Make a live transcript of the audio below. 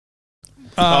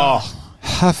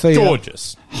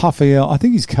Gorgeous. Raphael, I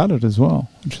think he's cut it as well,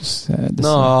 which is sad to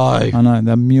No. say. I know,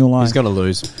 the mule. He's going to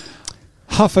lose.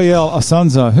 Raphael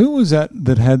Asunzo, who was that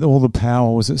had all the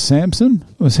power? Was it Samson?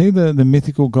 Was he the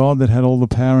mythical god that had all the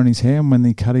power in his hair, and when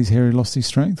he cut his hair he lost his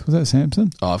strength? Was that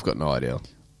Samson? Oh, I've got no idea.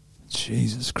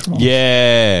 Jesus Christ.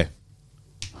 Yeah.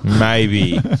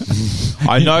 Maybe.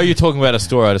 I know you're talking about a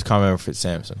story. I just can't remember if it's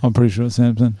Samson. I'm pretty sure it's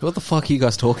Samson. What the fuck are you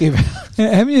guys talking about?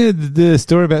 Have you heard the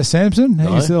story about Samson?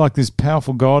 No. He's like this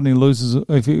powerful god, and he loses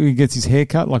if he gets his hair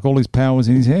cut, like all his power was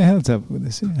in his hair. Let's have a look at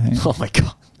this. Hang on. Oh my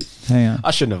God. Hang on. I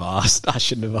shouldn't have asked.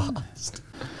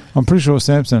 I'm pretty sure it's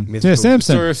Samson. Mythical. Yeah,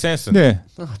 Samson. Story of Samson. Yeah,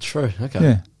 Oh, true. Okay.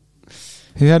 yeah.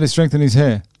 He had his strength in his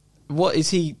hair. What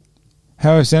is he?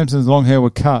 How if Samson's long hair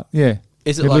were cut? Yeah.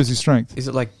 Is it He'd like lose his strength. Is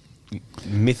it like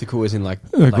mythical as in like,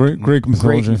 Greek mythology.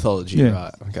 Greek mythology, Yeah.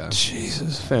 right? Okay.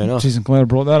 Jesus. Fair enough. Jeez, I'm glad I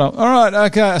brought that up. All right,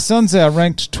 okay. Asunzao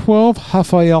ranked 12.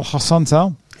 Rafael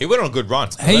Asunzao. He went on a good run.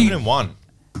 He- 11-1.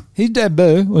 His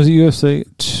debut was at UFC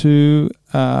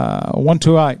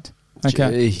 128.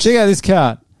 Okay. Jeez. Check out this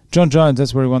card. John Jones,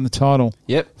 that's where he won the title.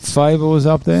 Yep. Faber was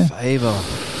up there. Faber.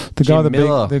 The guy Jim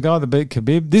Miller. that beat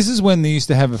Khabib. This is when they used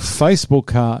to have a Facebook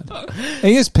card.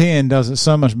 ESPN does it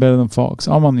so much better than Fox.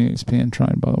 I'm on the ESPN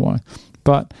train, by the way.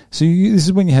 But this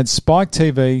is when you had Spike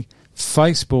TV,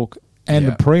 Facebook, and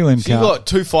Yeah. the prelim So you card. got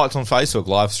 2 fights on Facebook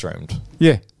live streamed.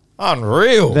 Yeah,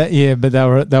 Unreal. but they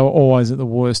were always at the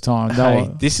worst time. They Hey,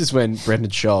 were- this is when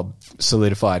Brendan Schaub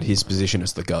solidified his position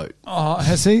as the GOAT.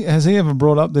 has he ever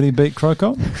brought up that he beat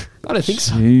Krokop? I don't think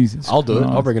so. Jesus, I'll do it.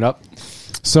 Christ. I'll bring it up.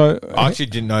 So I actually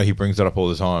didn't know he brings that up all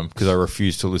the time because I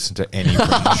refuse to listen to any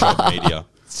Brendan Schaub media.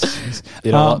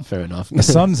 You know what? Fair enough.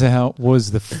 Asunzao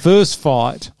was the first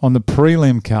fight on the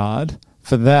prelim card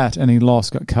for that, and he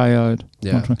lost, got KO'd.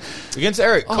 Yeah. Against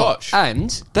Eric Oh, Koch.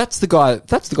 and that's the guy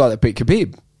that beat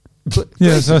Khabib.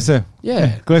 Yeah, so I said,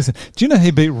 Yeah. Gleason. Do you know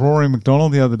he beat Rory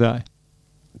McDonald the other day?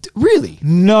 Really?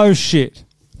 No shit.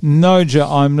 No,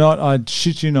 I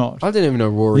shit you not. I didn't even know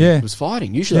Rory Yeah. was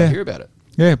fighting. Usually I Yeah. hear about it.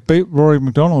 Yeah, beat Rory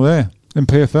McDonald there in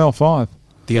PFL 5.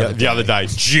 The other day,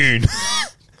 June.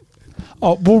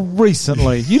 Oh, well,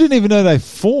 recently. You didn't even know they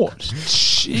fought.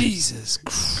 Jesus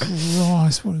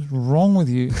Christ, what is wrong with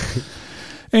you?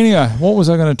 Anyway, what was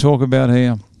I going to talk about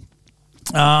here?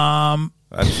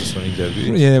 That's just when he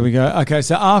debuted. Yeah, there we go. Okay,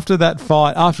 so after that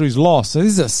fight, after his loss, so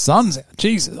this is a son's out.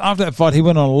 Jesus. After that fight, he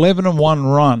went on an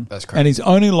 11-1 run. That's crazy. And his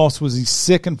only loss was his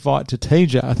second fight to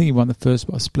TJ. I think he won the first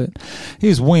by split.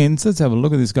 His wins, let's have a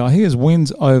look at this guy. He has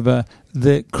wins over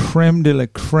the creme de la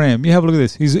creme. You have a look at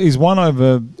this. He's won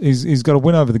over, he's got a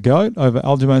win over the GOAT, over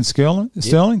Aljamain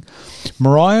Sterling.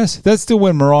 Marias, that's still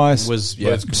when Marias Was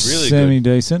it's really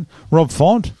semi-decent. Rob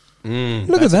Font. Look at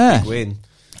that's a that. big win.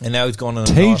 And now he's gone on a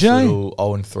TJ? nice little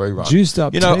 0-3 run. Juiced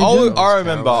up You know, TJ. I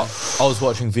remember I was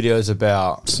watching videos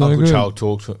about So Uncle good.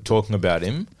 Charles talking about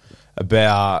him,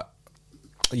 about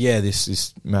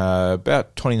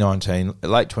about 2019,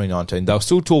 late 2019. They were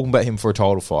still talking about him for a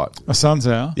title fight. A son's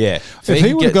out. Yeah. If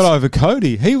he would have got over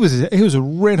Cody, he was a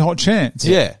red hot chance.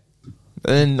 Yeah.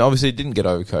 And obviously he didn't get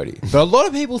over Cody. But a lot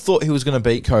of people thought he was going to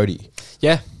beat Cody.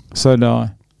 Yeah. So do I.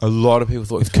 A lot of people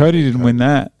thought he was If gonna Cody beat didn't win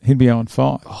that, he'd be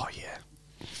 0-5 Oh, yeah.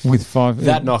 with 5.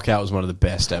 That knockout was one of the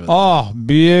best ever. Oh,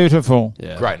 beautiful.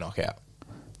 Yeah. Great knockout.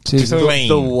 Jesus. Clean.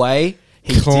 The way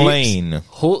he Clean. dips,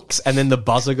 hooks, and then the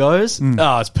buzzer goes.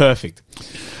 Oh, it's perfect.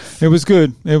 It was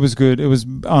good. It was good. It was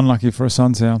unlucky for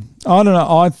Asunzao. I don't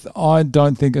know. I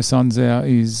don't think Asunzao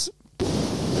is.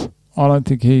 I don't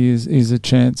think he is a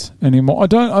chance anymore. I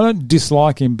don't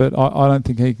dislike him, but I don't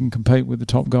think he can compete with the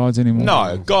top guys anymore.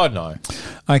 No, God no.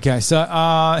 Okay, so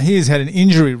he has had an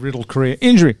injury-riddled career.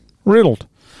 Injury-riddled.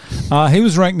 He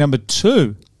was ranked number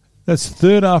 2. That's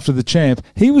third after the champ.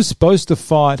 He was supposed to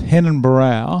fight Henan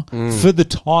Barao for the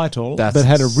title, but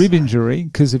had a rib injury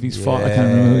because of his fight. I can't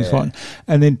remember who he was fighting.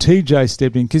 And then TJ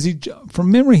stepped in because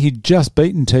from memory he'd just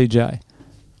beaten TJ.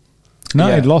 No,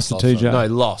 Yeah, he'd lost to TJ. No, he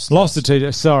lost. Lost to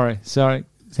TJ. Sorry.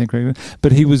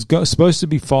 But he was supposed to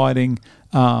be fighting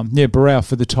Barao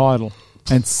for the title.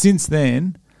 And since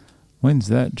then, when's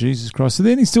that? Jesus Christ. So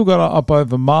then he still got up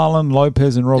over Marlon,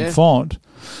 Lopez and Rob Font.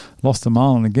 Lost to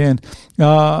Marlon again.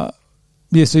 So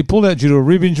he pulled out due to a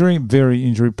rib injury. Very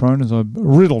injury prone,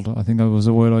 riddled, I think that was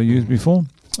the word I used before.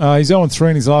 He's 0-3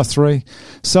 in his last 3.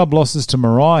 Sub losses to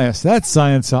Marias. That's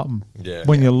saying something. Yeah.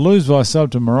 When you lose by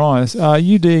sub to Marias.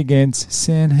 UD against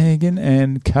Sanhagen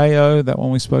and KO, that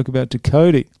one we spoke about, to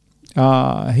Cody.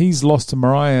 His loss to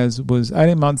Marias was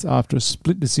 18 months after a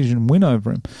split decision win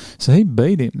over him. So he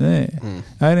beat him there.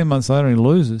 18 months later he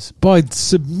loses by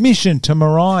submission to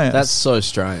Marias. That's so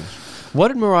strange. What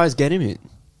did Marias get him in?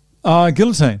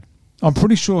 Guillotine. I'm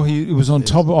pretty sure he was on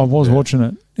top of... I was watching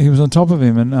it. He was on top of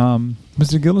him. And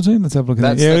Mr. Guillotine? Let's have a look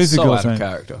at that. Yeah, it is a so out guillotine. of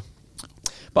character.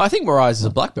 But I think Moraes is a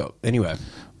black belt anyway.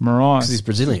 Moraes. Because he's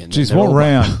Brazilian. Jeez, They're what all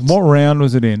black round? belts. What round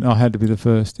was it in? I had to be the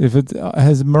first. If it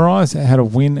has Moraes had a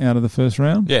win out of the first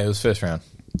round? Yeah, it was first round.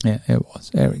 Yeah, it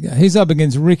was. There we go. He's up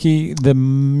against Ricky the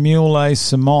Mule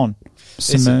Simon.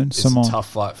 It's a tough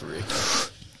fight for Rick.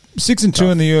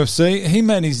 6-2 in the UFC. He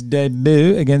made his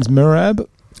debut against Murab.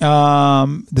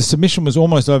 The submission was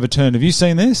almost overturned. Have you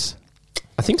seen this?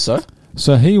 I think so.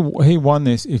 So he won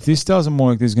this. If this doesn't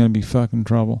work, there's going to be fucking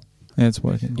trouble. Yeah, it's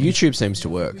working. YouTube seems to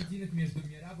work.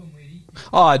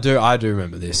 Oh, I do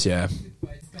remember this, yeah.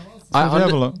 have a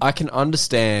look. I can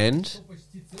understand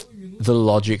the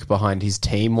logic behind his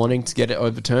team wanting to get it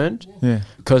overturned. Yeah.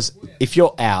 Because if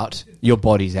you're out, your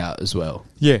body's out as well.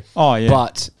 Yeah. Oh, yeah.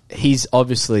 But he's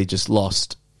obviously just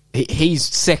lost. He's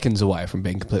seconds away from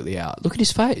being completely out. Look at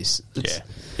his face. Yeah,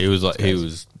 he was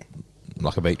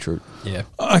like a beetroot. Yeah.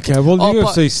 Okay, well, the Oh,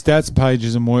 UFC stats page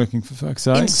isn't working, for fuck's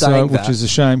sake, In saying which that- is a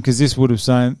shame, because this would have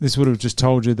just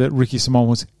told you that Ricky Simon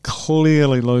was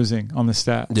clearly losing on the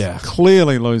stats. Yeah.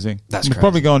 Clearly losing. That's He's crazy.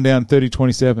 probably gone down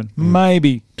 30-27,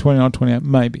 maybe 29-28,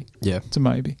 maybe. Yeah. It's a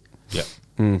maybe. Yeah.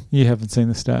 You haven't seen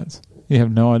the stats. You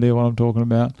have no idea what I'm talking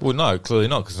about. Well, no, clearly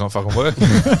not, because it's not fucking working.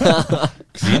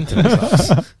 'Cause the internet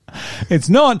sucks. It's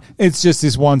not. It's just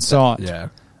this one site. Yeah.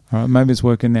 All right, maybe it's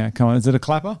working now. Come on. Is it a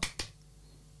clapper?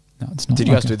 No, it's not. Did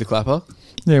you guys Okay. do the clapper?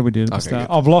 Yeah, we did at the Okay, start.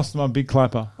 good. I've lost my big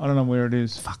clapper. I don't know where it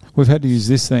is. We've had to use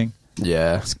this thing.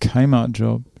 Yeah. It's a Kmart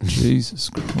job. Jesus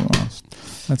Christ.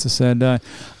 That's a sad day.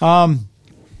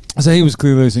 So he was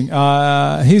clearly losing.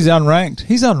 He's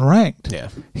unranked. Yeah.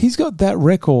 He's got that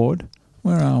record.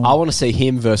 Where are we? I want to see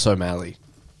him versus O'Malley.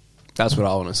 That's what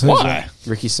I want to see. Why?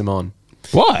 Ricky Simon.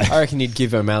 Why? I reckon he'd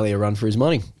give O'Malley a run for his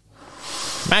money.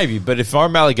 Maybe, but if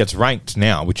O'Malley gets ranked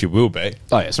now, which it will be.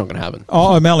 Oh, yeah, it's not going to happen.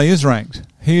 Oh, O'Malley is ranked.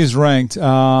 He is ranked.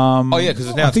 Oh, yeah,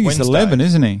 because now I it's think he's Wednesday. 11,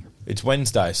 isn't he? It's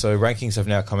Wednesday, so rankings have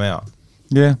now come out.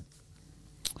 Yeah.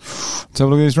 Let's have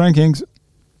a look at his rankings.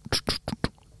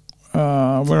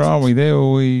 Where are we? There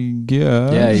we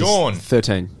go. Yeah, he's Sean.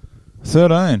 13.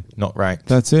 13. Not ranked.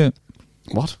 That's it.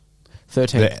 What?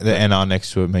 13. The NR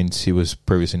next to it means he was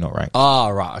previously not ranked. Ah,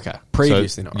 right, okay.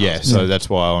 Previously not right. Yeah, so that's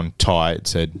why on Thai it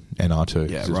said NR2.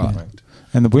 Yeah, 'cause it's right. not ranked.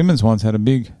 And the women's ones had a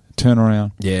big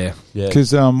turnaround. Yeah. Yeah.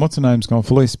 Because what's her name's gone?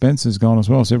 Felice Spencer's gone as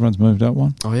well, so everyone's moved up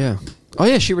one. Oh, yeah. Oh,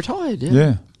 yeah, she retired, yeah.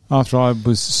 Yeah. After I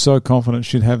was so confident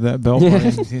she'd have that belt.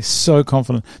 Yeah. So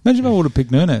confident. Imagine if I would have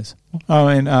picked Nunes.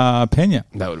 Pena.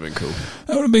 That would have been cool.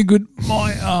 That would have been good.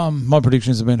 My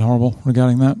predictions have been horrible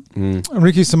regarding that. Mm.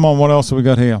 Ricky Simon, what else have we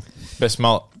got here? Best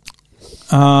mullet.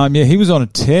 Yeah, he was on a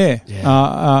tear.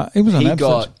 Yeah. He was on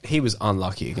absolute. He was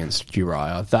unlucky against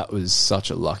Uriah. That was such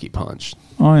a lucky punch.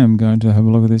 I am going to have a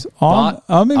look at this. But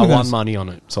I'm I even won gonna, money on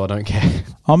it, so I don't care.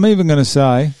 I'm even going to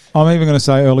say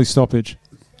early stoppage.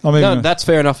 No, that's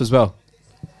fair enough as well.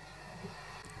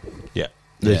 Yeah.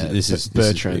 This is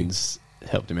Bertrand's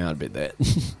helped him out a bit there.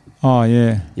 Oh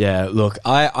yeah. Yeah, look,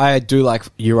 I do like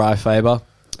Uriah Faber.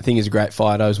 I think he's a great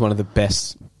fighter. He's one of the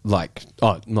best, not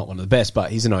one of the best,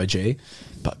 but he's an OG.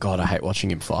 But God, I hate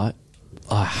watching him fight.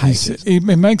 I hate it. It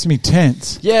makes me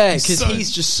tense. Yeah, because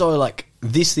he's just so like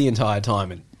this the entire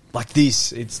time, and like this,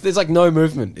 there's like no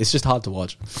movement. It's just hard to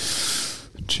watch.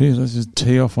 Jeez, let's just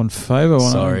tee off on Faber.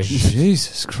 Sorry.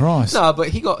 Jesus Christ. No, but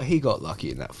he got lucky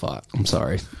in that fight. I'm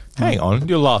sorry. Hang on,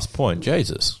 your last point,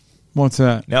 Jesus. What's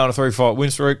that? Now on a 3-fight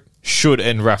win streak, should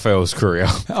end Rafael's career.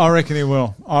 I reckon he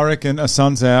will. I reckon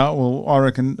Sun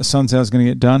Tzu's going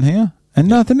to get done here. And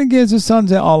nothing against Sun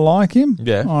Tzu. I like him.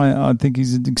 Yeah. I think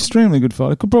he's an extremely good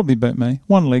fighter. Could probably beat me.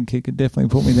 One leg kick could definitely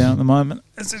put me down at the moment.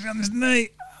 Let's just on this knee.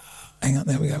 Hang on,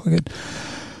 there we go. We're good.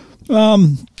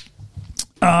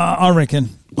 I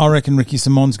reckon Ricky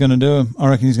Simon's going to do him. I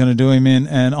reckon he's going to do him in,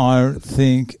 and I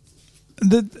think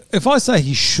that if I say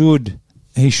he should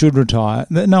retire,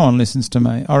 that no one listens to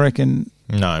me. I reckon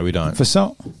No, we don't.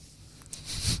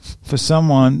 for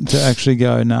someone to actually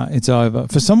go, nah, it's over.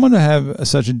 For someone to have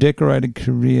such a decorated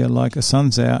career like a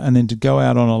Sun Tzu and then to go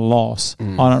out on a loss,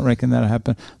 I don't reckon that'll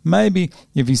happen. Maybe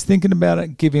if he's thinking about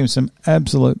it, give him some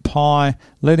absolute pie,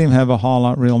 let him have a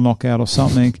highlight reel knockout or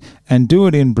something, and do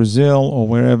it in Brazil or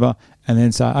wherever, and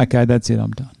then say, okay, that's it,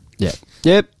 I'm done. Yeah.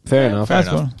 Yep. Fair enough. fair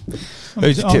That's enough. what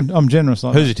Who's your tip? I'm generous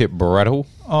like Who's that. your tip, Brattle?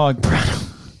 Oh,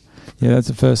 yeah, that's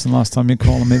the first and last time you're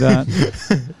calling me that.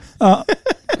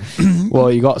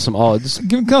 Well, you got some odds.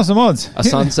 Give us some odds. A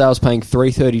Sun Tzu's paying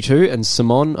 $3.32 and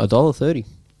Simon $1.30.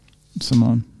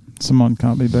 Simon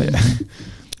can't be beaten.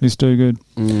 He's too good.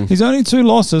 He's only 2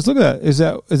 losses. Look at that. Is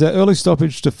that early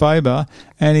stoppage to Faber,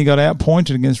 and he got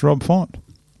outpointed against Rob Font.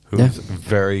 who was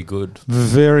very good.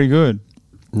 Very good.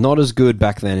 Not as good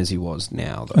back then as he was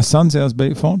now, though. A Sunsows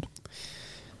beat Font.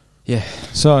 Yeah.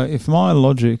 So if my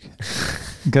logic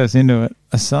goes into it,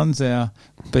 a Sunsow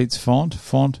beats Font.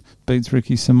 Font beats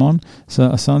Ricky Simon. So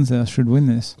a Sunsow should win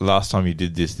this. Last time you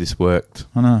did this worked.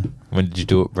 I know. When did you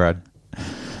do it, Brad?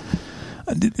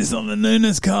 I did this on the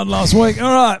Nunes card last week.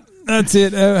 All right. That's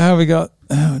it. How we got?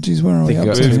 Oh, geez, where are we Think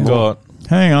up we to? We've got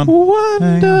Hang on.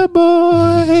 Wonder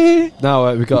Boy.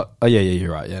 No, we got... Oh, yeah,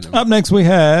 you're right. Yeah, no. Up next we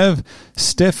have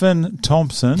Stephen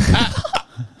Thompson.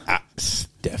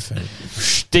 Stephen.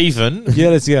 Yeah,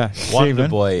 let's go. Wonder Stephen.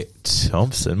 Boy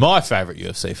Thompson. My favourite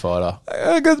UFC fighter.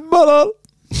 Against Bilal.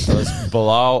 That was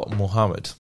Bilal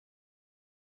Muhammad.